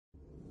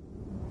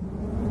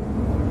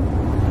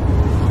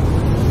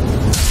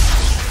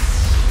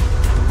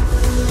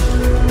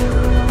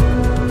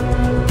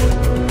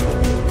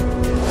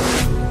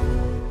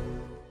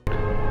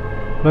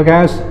Hello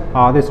guys,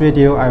 this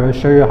video I will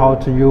show you how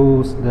to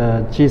use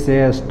the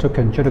GCS to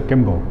control the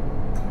gimbal.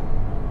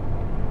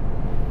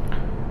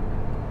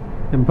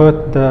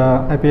 Input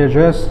the IP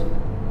address,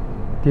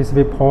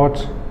 DCV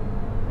port,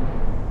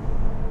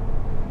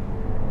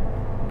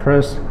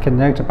 press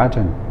connect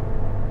button.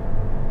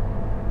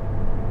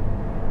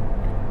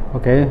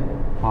 Okay,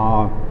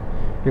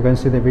 you can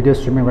see the video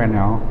streaming right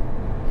now.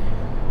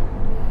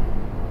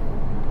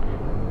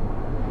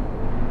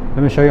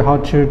 Let me show you how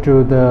to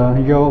do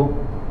the yaw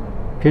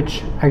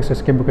pitch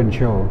axis gimbal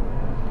control.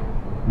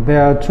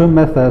 There are two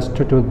methods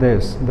to do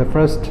this. The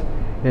first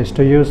is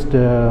to use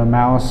the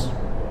mouse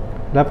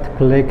left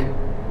click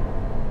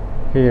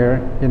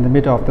here in the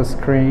middle of the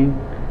screen,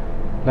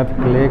 left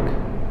click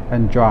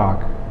and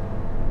drag.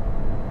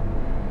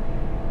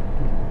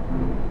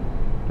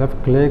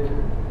 Left click,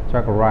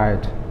 drag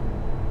right,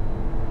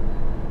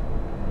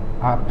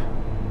 up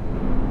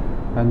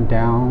and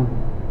down.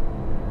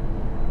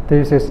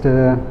 This is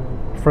the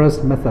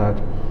first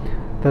method.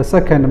 The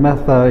second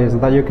method is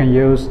that you can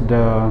use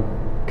the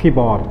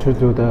keyboard to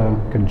do the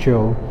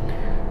control.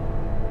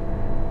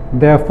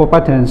 There are 4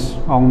 buttons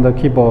on the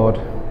keyboard: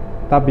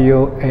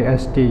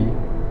 WASD,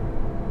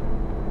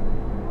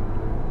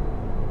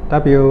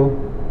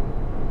 W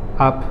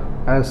up,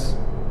 S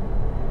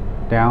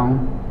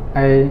down,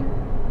 A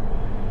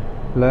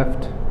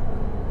left,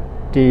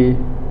 D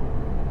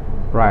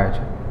right.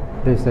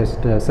 This is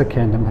the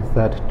second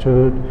method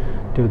to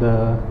do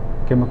the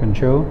gimbal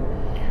control.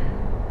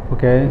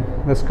 Okay,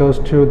 let's go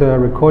to the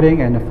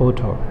recording and the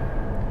photo.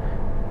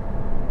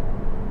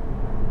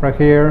 Right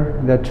here,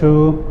 there are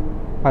 2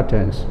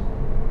 buttons.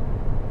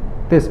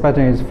 This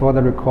button is for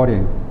the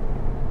recording.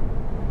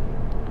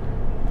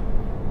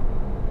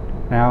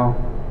 Now,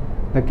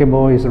 the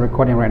gimbal is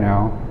recording right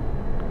now.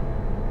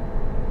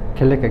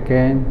 Click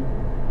again,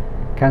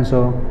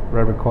 cancel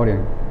the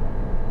recording.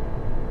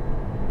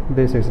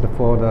 This is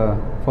for the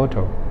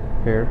photo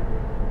here.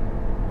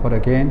 Photo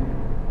again.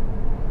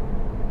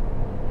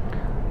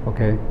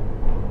 Okay.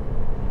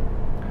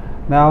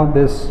 Now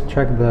let's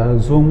check the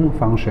zoom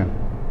function.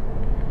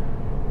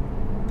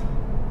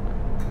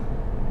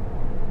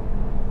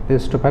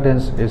 These 2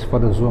 buttons is for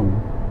the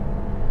zoom.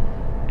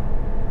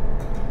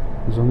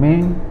 Zoom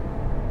in,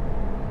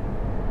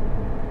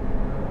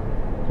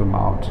 zoom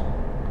out.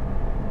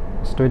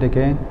 Let's do it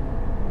again.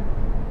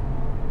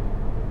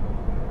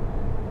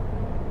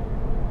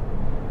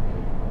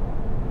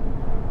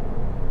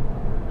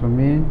 Zoom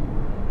in,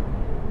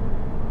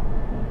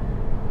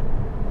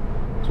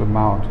 zoom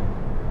out.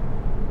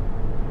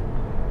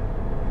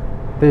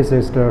 This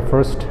is the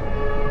first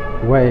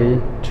way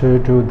to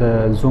do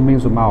the zoom in,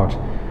 zoom out,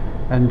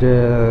 and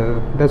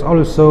there's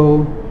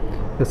also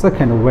the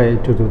second way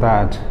to do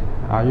that.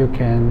 You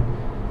can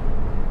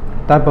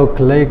double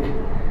click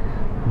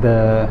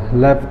the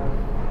left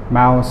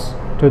mouse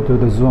to do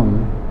the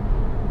zoom.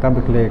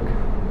 Double click,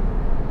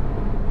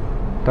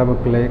 double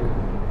click.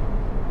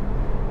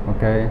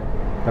 Okay,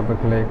 double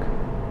click.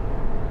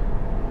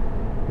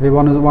 If you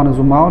want to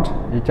zoom out,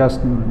 you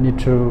just need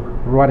to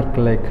right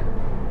click,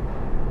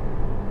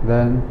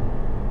 then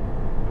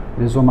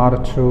you zoom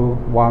out to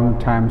 1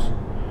 times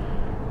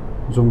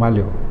zoom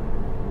value.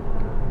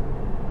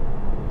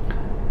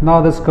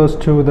 Now this goes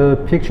to the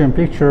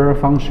picture-in-picture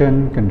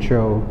function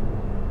control.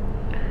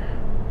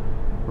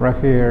 Right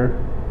here,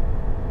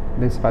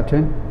 this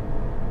button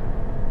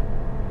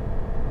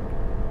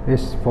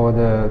is for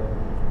the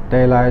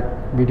daylight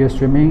video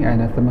streaming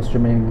and thermal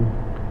streaming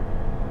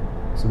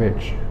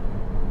switch.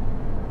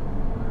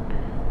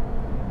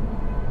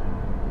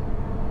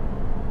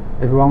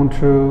 If you want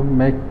to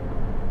make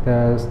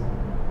this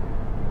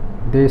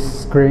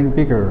screen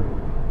bigger,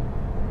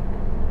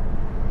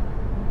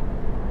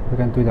 you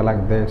can do it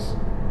like this.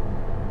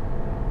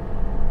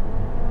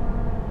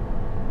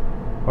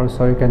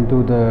 Also, you can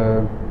do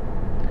the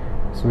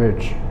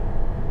switch.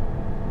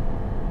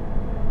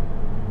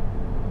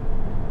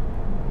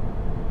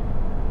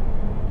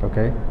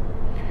 Okay.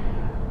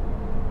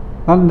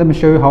 Now let me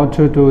show you how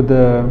to do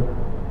the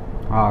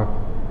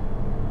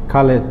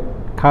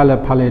color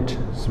palette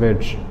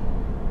switch.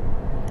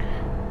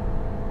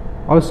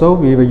 Also,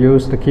 we will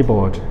use the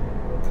keyboard.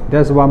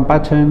 There's 1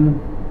 button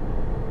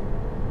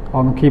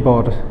on the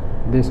keyboard.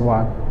 This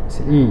one is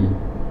E.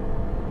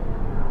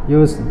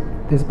 Use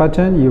this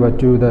button, you will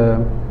do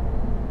the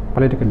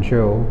palette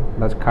control,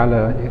 that's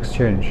color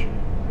exchange.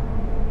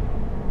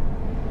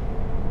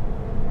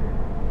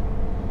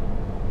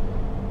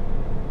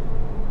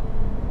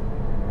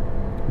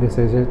 This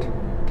is it.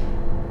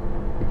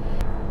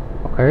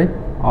 Okay.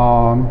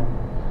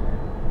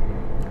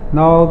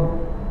 Now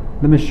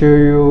let me show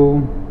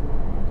you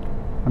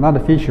another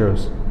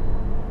features.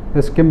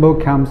 This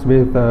gimbal comes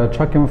with a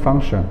tracking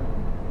function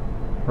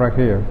right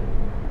here.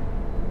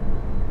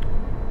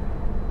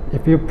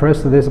 If you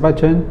press this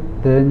button,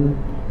 then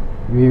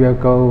we will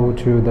go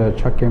to the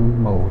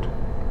tracking mode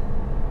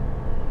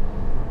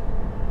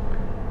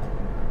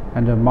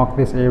and mark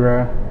this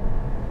area.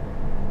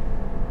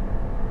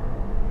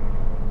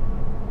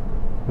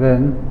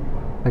 Then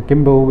the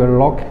gimbal will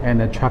lock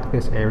and track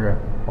this area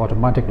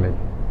automatically.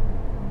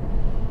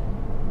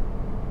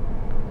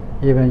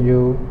 Even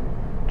you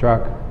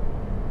drag.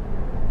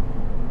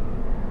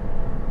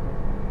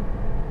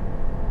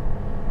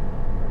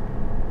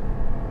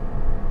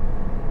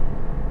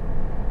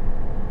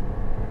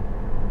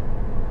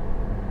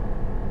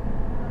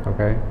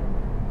 Okay.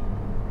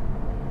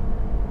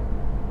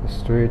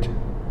 Straight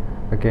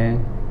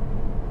again.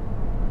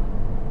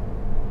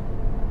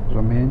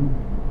 Zoom in.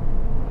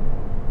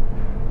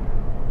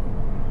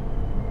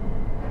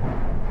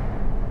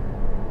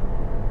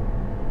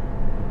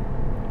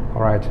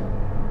 All right.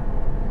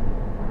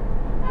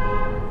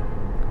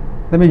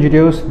 Let me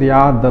introduce the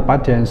other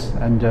buttons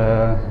and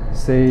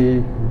see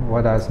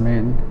what does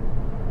mean.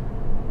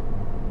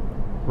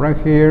 Right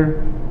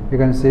here, you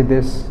can see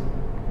this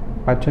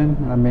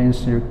button. That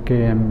means you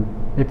can,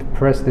 if you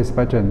press this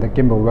button, the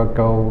gimbal will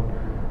go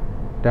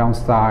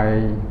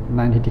downside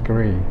 90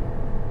 degrees.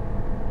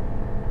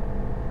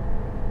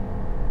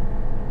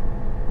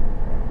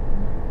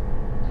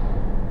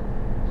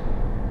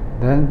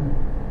 Then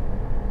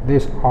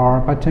this R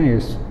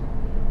button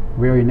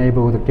will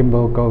enable the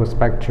gimbal goes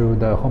back to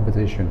the home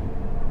position.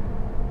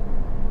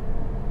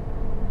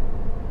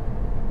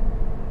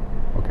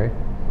 Okay.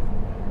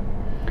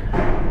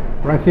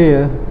 Right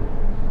here,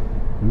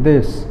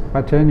 this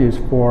button is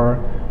for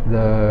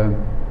the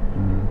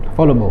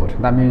follow mode.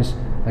 That means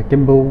the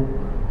gimbal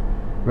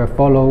will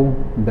follow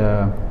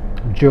the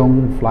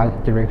drone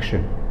flight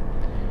direction.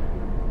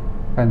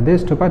 And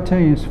this two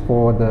buttons is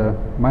for the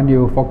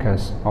manual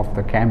focus of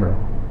the camera.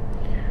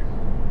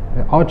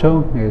 The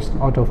auto is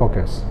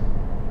autofocus.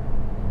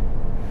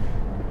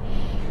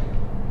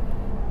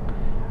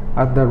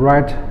 At the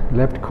right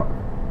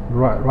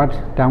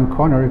down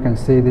corner, you can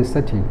see this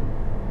setting.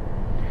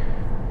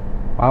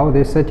 Well,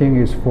 this setting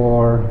is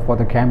for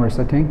the camera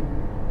setting.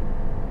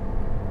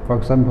 For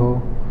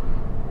example,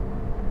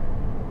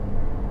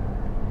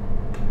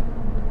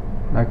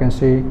 I can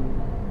see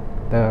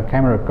the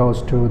camera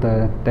goes to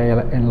the day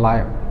and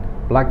night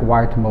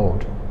black-white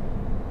mode.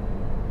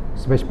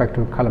 Switch back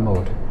to color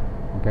mode.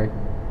 Okay.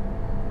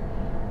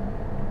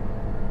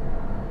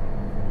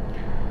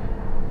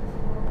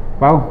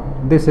 Well,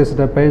 this is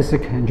the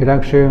basic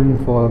introduction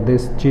for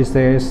this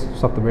GCS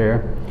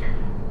software.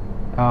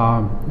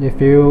 If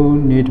you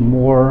need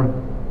more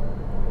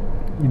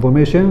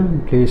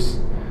information, please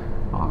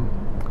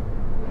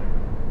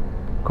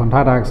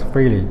contact us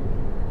freely.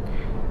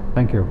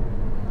 Thank you.